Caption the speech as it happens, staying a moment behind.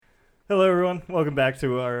Hello, everyone. Welcome back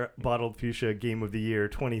to our Bottled Fuchsia Game of the Year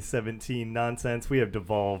 2017 nonsense. We have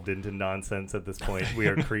devolved into nonsense at this point. We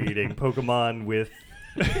are creating Pokemon with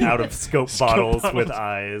out-of-scope bottles with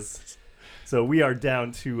eyes. So we are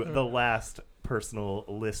down to the last personal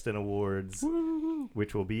list and awards,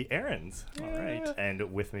 which will be Aaron's. All right.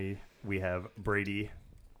 And with me, we have Brady.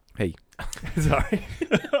 Hey. Sorry.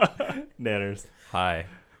 Nanners. Hi.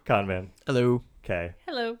 Conman. Hello. Kay.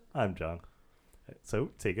 Hello. I'm John. So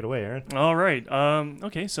take it away, Aaron. All right.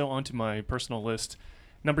 Okay, so on to my personal list.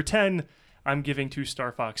 Number 10, I'm giving to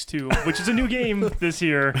Star Fox 2, which is a new game this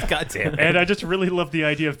year. God damn it. And I just really love the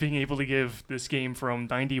idea of being able to give this game from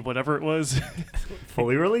 90, whatever it was.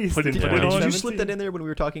 Fully released. Put it in on. Did you 2017. slip that in there when we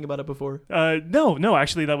were talking about it before? No,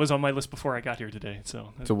 actually, that was on my list before I got here today.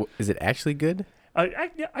 So Is it actually good?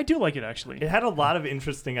 I do like it, actually. It had a lot of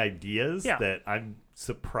interesting ideas Yeah. that I'm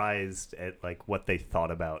surprised at, like what they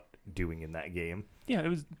thought about doing in that game Yeah, it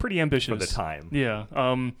was pretty ambitious. for the time. Yeah.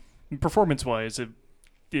 Performance-wise,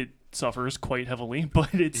 it suffers quite heavily,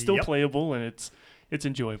 but it's still Yep. playable and it's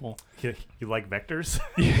enjoyable. You like vectors?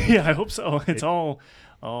 Yeah, I hope so. It's all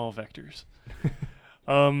vectors.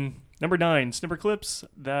 Number 9, Snipper Clips.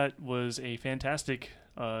 That was a fantastic,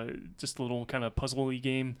 just a little kind of puzzle-y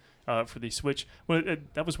game for the Switch. Well,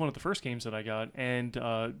 that was one of the first games that I got, and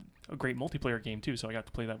a great multiplayer game too. So I got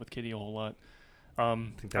to play that with Kitty a whole lot. I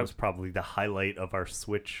think that was probably the highlight of our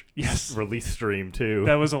Switch Yes. release stream too.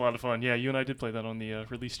 That was a lot of fun. Yeah, you and I did play that on the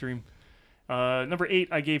release stream. Number 8,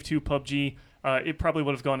 I gave to PUBG. It probably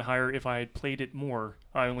would have gone higher if I had played it more.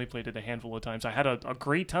 I only played it a handful of times. I had a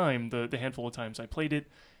great time the handful of times I played it.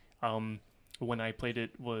 When I played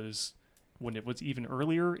it was when it was even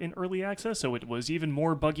earlier in early access, so it was even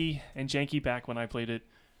more buggy and janky back when I played it.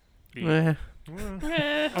 Well,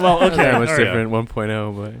 okay. Not much all right. different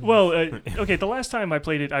 1.0, but... Well, okay, the last time I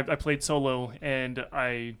played it, I played solo, and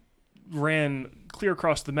I ran clear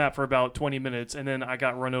across the map for about 20 minutes, and then I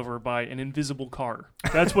got run over by an invisible car.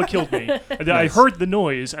 That's what killed me. I heard the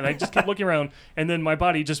noise, and I just kept looking around, and then my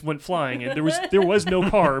body just went flying, and there was no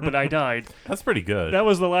car, but I died. That's pretty good. That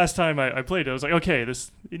was the last time I played it. I was like, okay,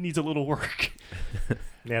 it needs a little work.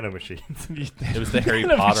 Nano machines. It was the Harry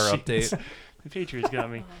Nano Potter machines. update. The Patriots got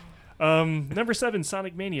me. Number 7,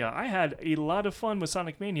 Sonic Mania. I had a lot of fun with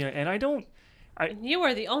Sonic Mania, and I don't... You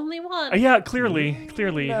were the only one. yeah, clearly.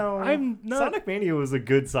 No. I'm not... Sonic Mania was a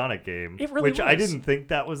good Sonic game, It really which I was. didn't think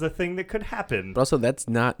that was a thing that could happen. But also, that's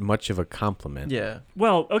not much of a compliment. Yeah.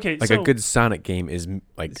 Well, okay, Like, so... a good Sonic game is,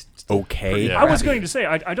 like, okay. Yeah. I was going to say,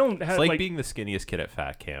 I don't have, It's like like being the skinniest kid at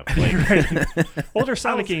fat camp. Like, older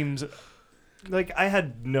Sonic games... Like, I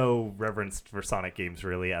had no reverence for Sonic games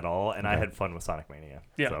really at all, and I had fun with Sonic Mania.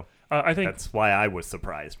 Yeah. So I think that's why I was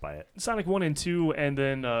surprised by it. Sonic 1 and 2, and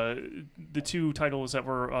then the two titles that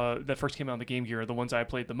were that first came out on the Game Gear are the ones I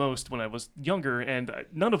played the most when I was younger, and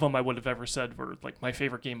none of them I would have ever said were like my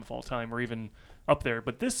favorite game of all time or even up there.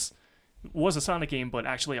 But this was a Sonic game, but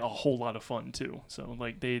actually a whole lot of fun too. So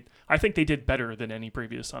like I think they did better than any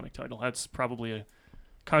previous Sonic title. That's probably a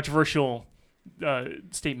controversial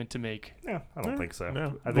statement to make. Yeah, I don't think so.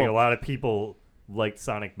 no. I think Well- a lot of people liked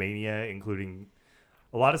Sonic Mania, including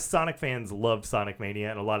a lot of Sonic fans loved Sonic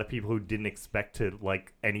Mania, and a lot of people who didn't expect to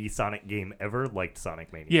like any Sonic game ever liked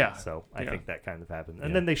Sonic Mania. Yeah. So I Yeah. think that kind of happened. And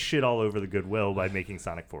Yeah. then they shit all over the goodwill by making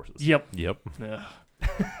Sonic Forces. Yep. yep.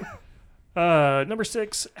 Number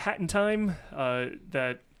 6, Hat in Time.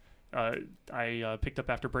 That I picked up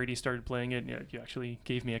after Brady started playing it. Yeah, you actually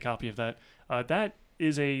gave me a copy of that. That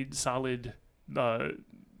is a solid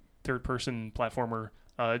third-person platformer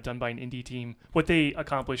done by an indie team. What they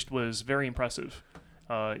accomplished was very impressive.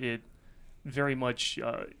 It very much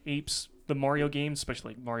apes the Mario games,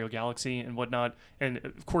 especially like Mario Galaxy and whatnot. And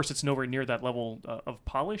of course, it's nowhere near that level of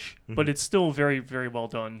polish, but it's still very, very well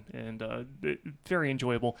done and very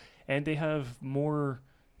enjoyable. And they have more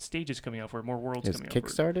stages coming out for it, more worlds It's coming out for it.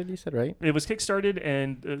 kickstarted, you said, right? It was kickstarted,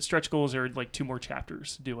 and stretch goals are like 2 more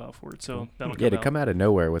chapters due out for it. So that'll Yeah, to out. come out of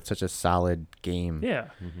nowhere with such a solid game. Yeah,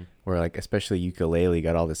 Where, like, especially Ukulele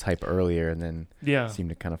got all this hype earlier and then yeah. seemed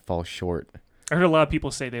to kind of fall short. I heard a lot of people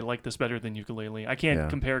say they like this better than Ukulele. I can't Yeah.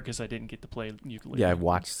 compare because I didn't get to play Ukulele. Yeah, I've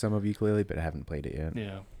watched some of Ukulele, but I haven't played it yet.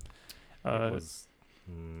 Yeah. It was,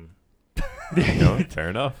 No, fair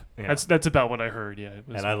enough. yeah. That's about what I heard. Yeah, it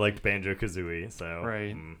was, And I liked Banjo Kazooie, so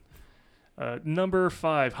Right. Number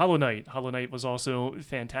 5, Hollow Knight. Hollow Knight was also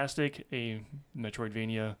fantastic. A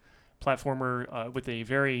Metroidvania platformer with a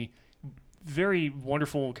very, very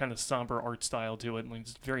wonderful kind of somber art style to it. Like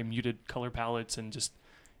just very muted color palettes and just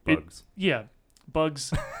bugs.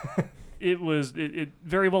 bugs. It was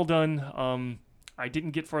very well done. I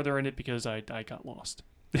didn't get further in it because I got lost.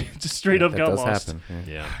 Just straight up that got does lost. happen.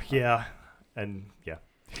 Yeah. Yeah, and yeah.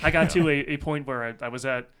 I got to a point where I was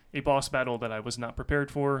at a boss battle that I was not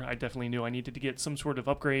prepared for. I definitely knew I needed to get some sort of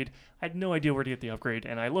upgrade. I had no idea where to get the upgrade,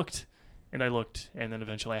 and I looked, and then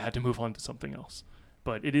eventually I had to move on to something else.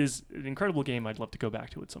 But it is an incredible game. I'd love to go back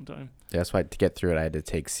to it sometime. Yeah, that's why to get through it, I had to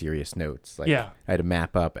take serious notes. Like, Yeah. I had to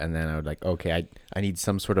map up, and then I would like, okay, I need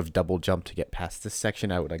some sort of double jump to get past this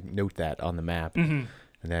section. I would like note that on the map, Mm-hmm.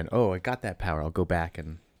 and then I got that power. I'll go back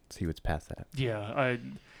and see what's past that. Yeah,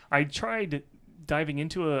 I tried diving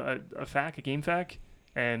into a game fac,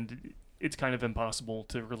 and it's kind of impossible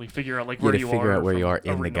to really figure out like where to you figure are out where you from are a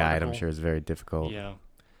in the written guide, I'm article. sure is very difficult. Yeah.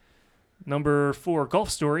 Number 4, Golf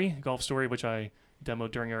Story, which I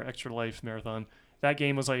demoed during our Extra Life marathon. That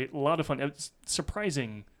game was a lot of fun. It was a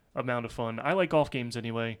surprising amount of fun. I like golf games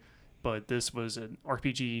anyway, but this was an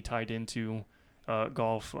RPG tied into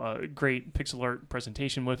golf. Great pixel art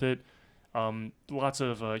presentation with it. Lots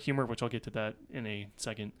of humor, which I'll get to that in a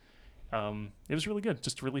second. It was really good.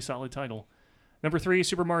 Just a really solid title. Number 3,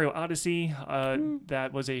 Super Mario Odyssey.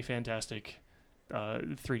 That was a fantastic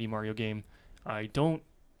 3D Mario game. I don't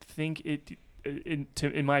think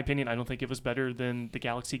in my opinion, I don't think it was better than the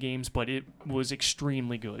Galaxy games, but it was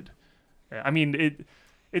extremely good. I mean,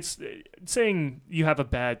 it's saying you have a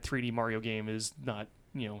bad 3D Mario game is not,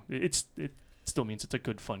 it still means it's a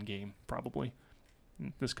good, fun game, probably.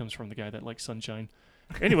 This comes from the guy that likes Sunshine.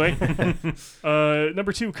 Anyway,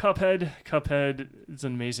 number 2, Cuphead. Cuphead is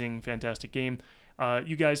an amazing, fantastic game.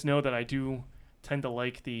 You guys know that I do tend to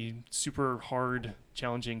like the super hard,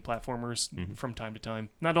 challenging platformers from time to time.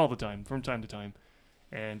 Not all the time, from time to time.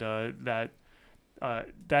 And that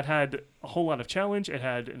had a whole lot of challenge. It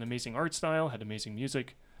had an amazing art style, had amazing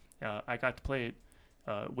music. I got to play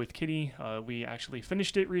it with Kitty. We actually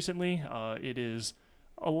finished it recently. It is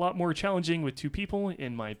a lot more challenging with 2 people,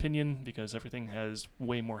 in my opinion, because everything has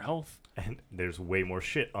way more health. And there's way more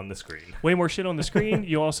shit on the screen. Way more shit on the screen.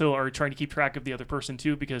 You also are trying to keep track of the other person,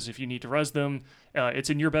 too, because if you need to res them,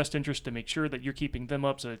 it's in your best interest to make sure that you're keeping them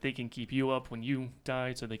up so that they can keep you up when you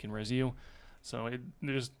die so they can res you. So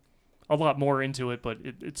there's a lot more into it, but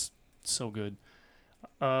it's so good.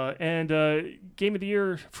 And Game of the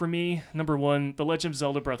Year for me, number 1, The Legend of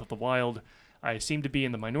Zelda Breath of the Wild. I seem to be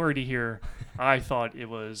in the minority here. I thought it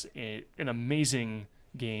was an amazing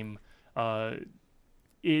game.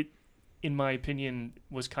 It, in my opinion,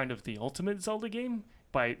 was kind of the ultimate Zelda game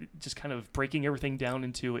by just kind of breaking everything down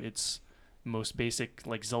into its most basic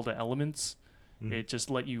like Zelda elements. It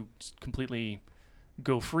just let you completely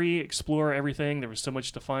go free, explore everything. There was so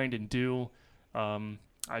much to find and do. I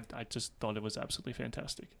just thought it was absolutely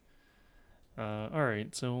fantastic. All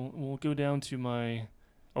right, so we'll go down to my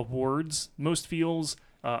awards. Most feels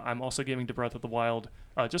I'm also giving to Breath of the Wild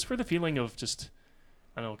just for the feeling of just,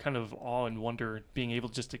 I don't know, kind of awe and wonder, being able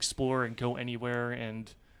to just explore and go anywhere. And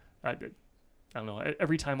I don't know,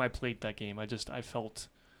 every time I played that game, I felt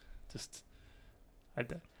just,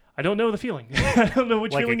 I don't know the feeling. I don't know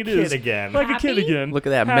which like feeling a it kid is. again. Like a kid Happy? again. Look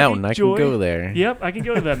at that Happy, mountain. I joy. can go there. Yep, I can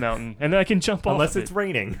go to that mountain, and then I can jump off Unless of it's it.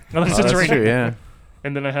 raining. Unless Oh, it's that's raining. true, yeah.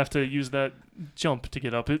 And then I have to use that jump to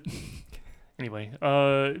get up it. Anyway,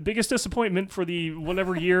 biggest disappointment for the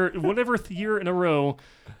whatever year in a row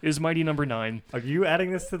is Mighty Number 9. Are you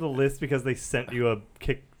adding this to the list because they sent you a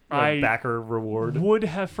I backer reward? Would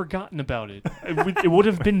have forgotten about it. It would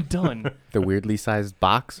have been done. The weirdly sized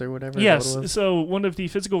box or whatever. Yes. Is that what it was? So one of the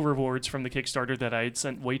physical rewards from the Kickstarter that I had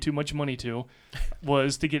sent way too much money to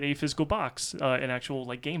was to get a physical box, an actual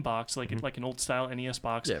like game box, like an old style NES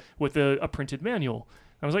box with a printed manual.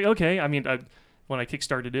 I was like, okay. I mean, when I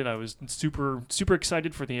kickstarted it, I was super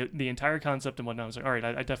excited for the entire concept and whatnot. I was like, all right,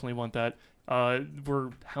 I definitely want that. We're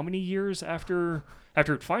how many years after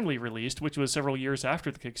it finally released, which was several years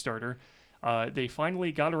after the Kickstarter, they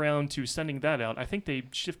finally got around to sending that out. I think they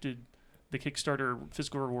shifted the Kickstarter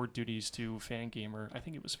physical reward duties to Fangamer. I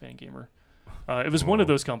think it was Fangamer. It was one of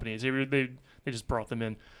those companies. They just brought them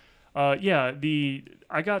in.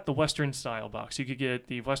 I got the Western style box. You could get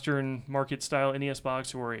the Western market style NES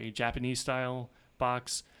box or a Japanese style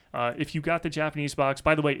box. If you got the Japanese box,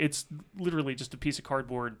 by the way, it's literally just a piece of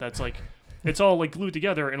cardboard that's like, it's all like glued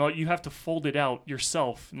together, and you have to fold it out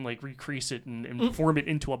yourself and like recrease it and form it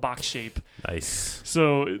into a box shape. Nice.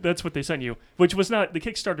 So that's what they sent you, which was not, the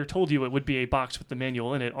Kickstarter told you it would be a box with the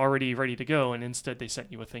manual in it already ready to go, and instead they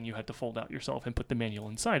sent you a thing you had to fold out yourself and put the manual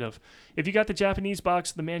inside of. If you got the Japanese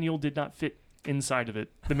box, the manual did not fit inside of it.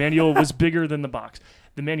 The manual was bigger than the box.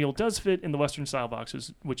 The manual does fit in the Western style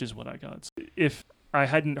boxes, which is what I got. If I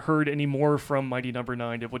hadn't heard any more from Mighty Number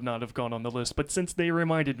 9, it would not have gone on the list. But since they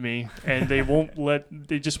reminded me, and they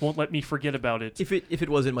just won't let me forget about it. If it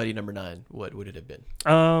wasn't Mighty Number 9, what would it have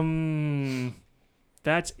been?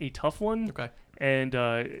 That's a tough one. Okay. And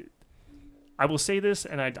I will say this,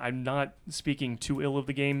 and I'm not speaking too ill of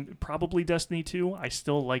the game. Probably Destiny 2. I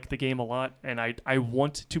still like the game a lot, and I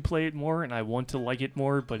want to play it more, and I want to like it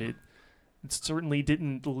more, but it certainly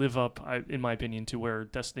didn't live up, in my opinion, to where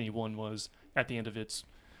Destiny 1 was at the end of its...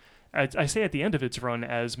 I say at the end of its run,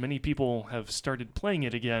 as many people have started playing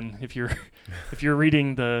it again. If you're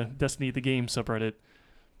reading the Destiny the Game subreddit,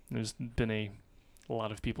 there's been a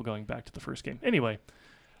lot of people going back to the first game. Anyway,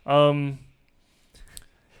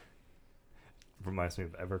 Reminds me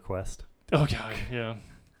of EverQuest. oh god, yeah,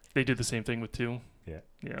 they did the same thing with 2.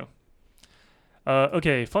 Yeah.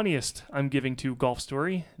 Okay, funniest I'm giving to Golf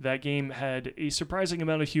Story. That game had a surprising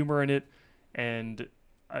amount of humor in it, and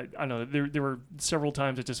I don't know, there were several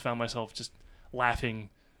times I just found myself just laughing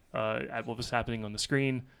at what was happening on the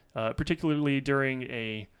screen, particularly during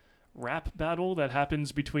a rap battle that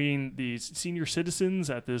happens between these senior citizens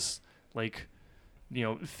at this, like,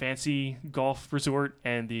 fancy golf resort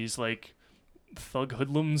and these, like, thug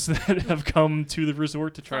hoodlums that have come to the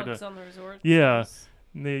resort to try Thugs to... on the resort. Yeah.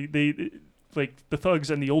 They like, the thugs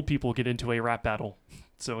and the old people get into a rap battle.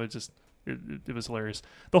 So it was hilarious.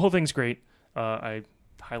 The whole thing's great. I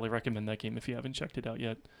highly recommend that game if you haven't checked it out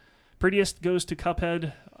yet. Prettiest goes to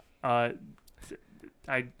Cuphead.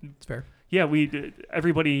 It's fair. Yeah,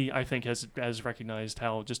 everybody, I think, has recognized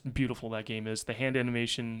how just beautiful that game is. The hand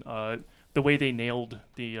animation, the way they nailed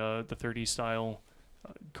the 30s style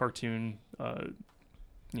cartoon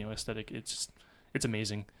aesthetic, it's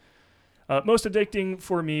amazing. Most addicting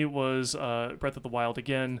for me was Breath of the Wild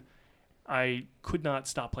again. I could not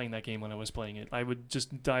stop playing that game when I was playing it. I would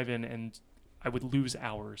just dive in and I would lose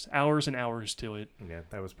hours and hours to it. Yeah,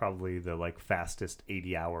 that was probably the fastest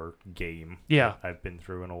 80-hour game I've been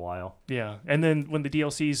through in a while. Yeah, and then when the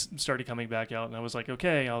DLCs started coming back out, and I was like,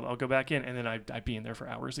 okay, I'll go back in, and then I'd be in there for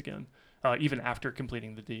hours again, even after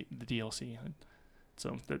completing the DLC.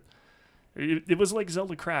 So that it was like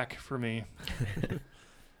Zelda crack for me.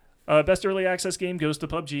 Best early access game goes to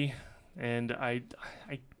PUBG, and I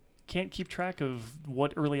can't keep track of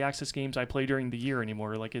what early access games I play during the year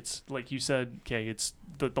anymore. Like, it's like you said, Kay, it's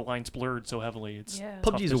the line's blurred so heavily. It's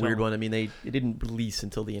PUBG's a weird one. I mean, it didn't release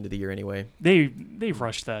until the end of the year anyway. They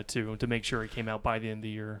rushed that too to make sure it came out by the end of the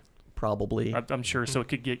year. Probably. I'm sure, so it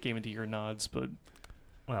could get Game of the Year nods, but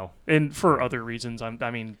well, and for other reasons. I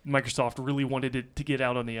mean, Microsoft really wanted it to get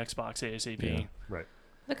out on the Xbox ASAP. Yeah, right.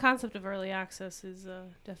 The concept of early access is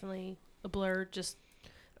definitely a blur. Just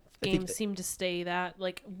games seem to stay that.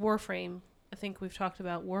 Like Warframe, I think we've talked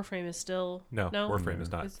about. Warframe is still... No? Warframe is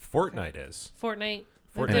not. Fortnite is. Fortnite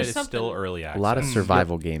Is still early access. A lot of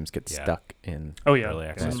survival games get stuck in early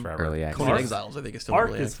access forever. Early access. Conan Exiles, I think, is still Ark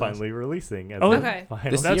early is access. finally releasing. As okay.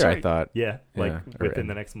 This That's year, right. I thought. Yeah, within and-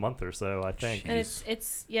 the next month or so, I think. And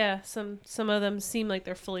it's some of them seem like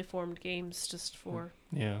they're fully formed games just for...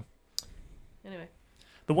 Yeah. Anyway.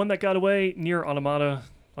 The one that got away, Nier Automata,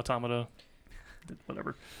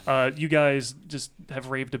 whatever. You guys just have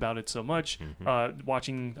raved about it so much.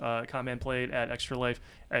 Watching Comment play it at Extra Life,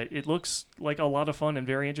 it looks like a lot of fun and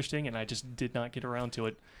very interesting, and I just did not get around to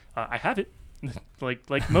it. I have it,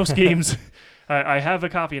 like most games. I have a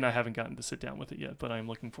copy, and I haven't gotten to sit down with it yet, but I'm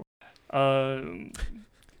looking for it.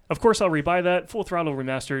 Of course, I'll rebuy that. Full Throttle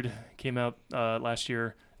Remastered came out last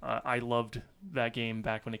year. I loved that game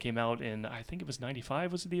back when it came out in, I think it was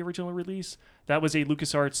 95 was the original release. That was a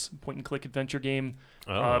LucasArts point-and-click adventure game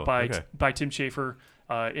by Tim Schafer,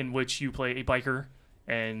 in which you play a biker,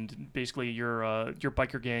 and basically your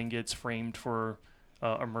biker gang gets framed for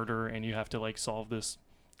a murder, and you have to solve this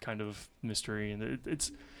kind of mystery. And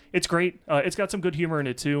it's great. It's got some good humor in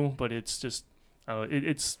it too, but it's just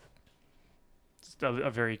it's a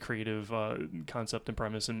very creative concept and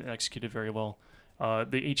premise, and executed very well.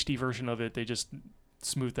 The HD version of it, they just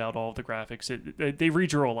smoothed out all of the graphics. They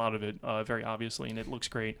redrew a lot of it, very obviously, and it looks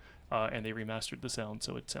great. And they remastered the sound,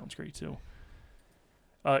 so it sounds great too.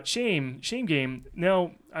 Shame Game.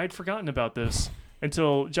 Now, I'd forgotten about this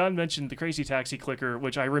until John mentioned the Crazy Taxi clicker,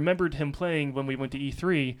 which I remembered him playing when we went to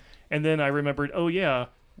E3, and then I remembered, oh yeah,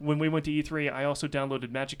 when we went to E3, I also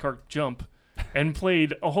downloaded Magikarp Jump and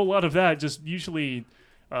played a whole lot of that, just usually...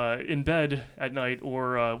 in bed at night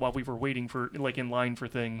or while we were waiting for in line for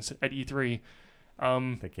things at E3.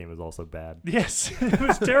 That game was also bad. Yes, it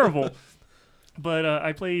was terrible. But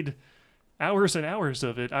I played hours and hours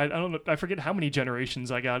of it. I don't know. I forget how many generations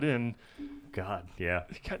I got in. God, yeah.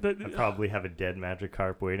 I probably have a dead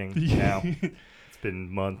Magikarp waiting now. It's been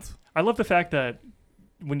months. I love the fact that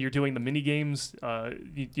when you're doing the mini games,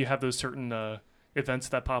 you have those certain events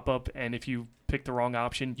that pop up, and if you pick the wrong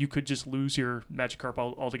option, you could just lose your Magikarp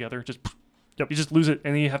altogether. You just lose it,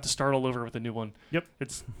 and then you have to start all over with a new one. Yep.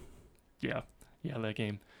 It's that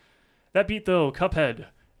game. That beat though Cuphead.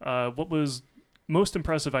 What was most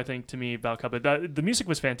impressive, I think, to me about Cuphead, the music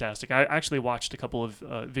was fantastic. I actually watched a couple of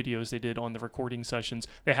videos they did on the recording sessions.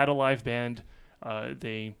 They had a live band.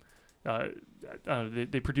 They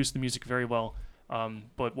produced the music very well.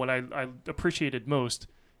 But what I appreciated most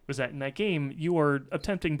was that in that game, you are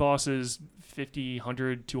attempting bosses 50,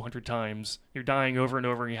 100, 200 times. You're dying over and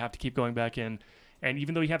over, and you have to keep going back in. And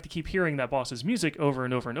even though you have to keep hearing that boss's music over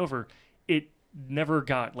and over and over, it never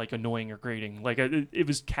got like annoying or grating. Like it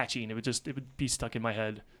was catchy, and it would be stuck in my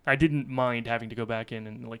head. I didn't mind having to go back in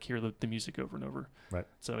and like hear the music over and over. Right.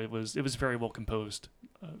 So it was very well composed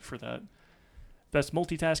for that. Best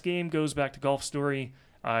multitask game goes back to Golf Story.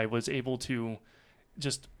 I was able to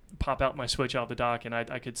just pop out my Switch out the dock, and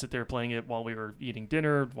I could sit there playing it while we were eating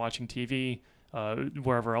dinner, watching TV,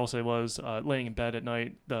 wherever else I was, laying in bed at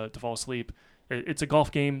night to fall asleep. It's a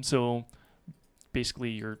golf game, so basically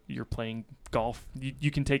you're playing golf.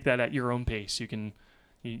 You can take that at your own pace.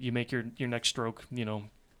 You make your next stroke,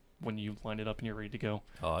 when you line it up and you're ready to go.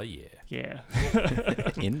 Oh yeah. Yeah.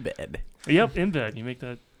 In bed. Yep, in bed. You make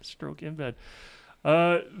that stroke in bed.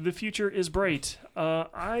 The future is bright.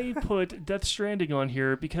 I put Death Stranding on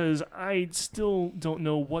here because I still don't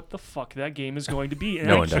know what the fuck that game is going to be. And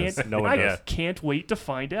No I one can't, does. No one I does. can't wait to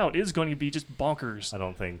find out. It's going to be just bonkers. I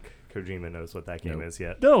don't think Kojima knows what that game Nope. is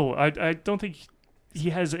yet. No, I don't think he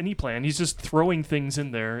has any plan. He's just throwing things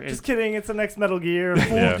in there. Just kidding. It's the next Metal Gear.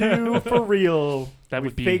 Fooled you for real. That We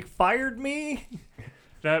would be fake fired me.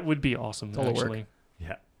 that would be awesome. all the work. Actually,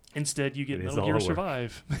 Yeah. instead you get It is Metal all Gear the work.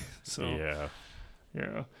 Survive. So Yeah.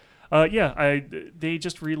 they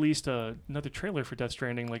just released another trailer for Death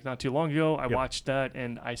Stranding like not too long ago. I Yep. watched that,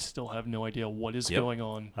 and I still have no idea what is Yep. going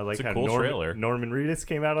on. I like It's a how cool trailer. Norman Reedus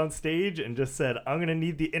came out on stage and just said, "I'm gonna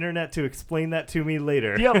need the internet to explain that to me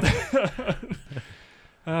later." Yep.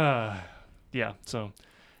 Yeah. So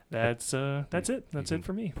that's it. That's it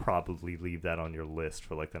for me. Probably leave that on your list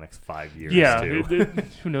for like the next 5 years. Yeah. Too.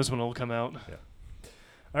 Who knows when it'll come out?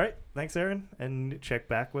 All right. Thanks, Aaron, and check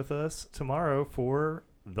back with us tomorrow for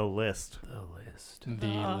the list. The list. The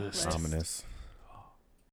list. Ominous.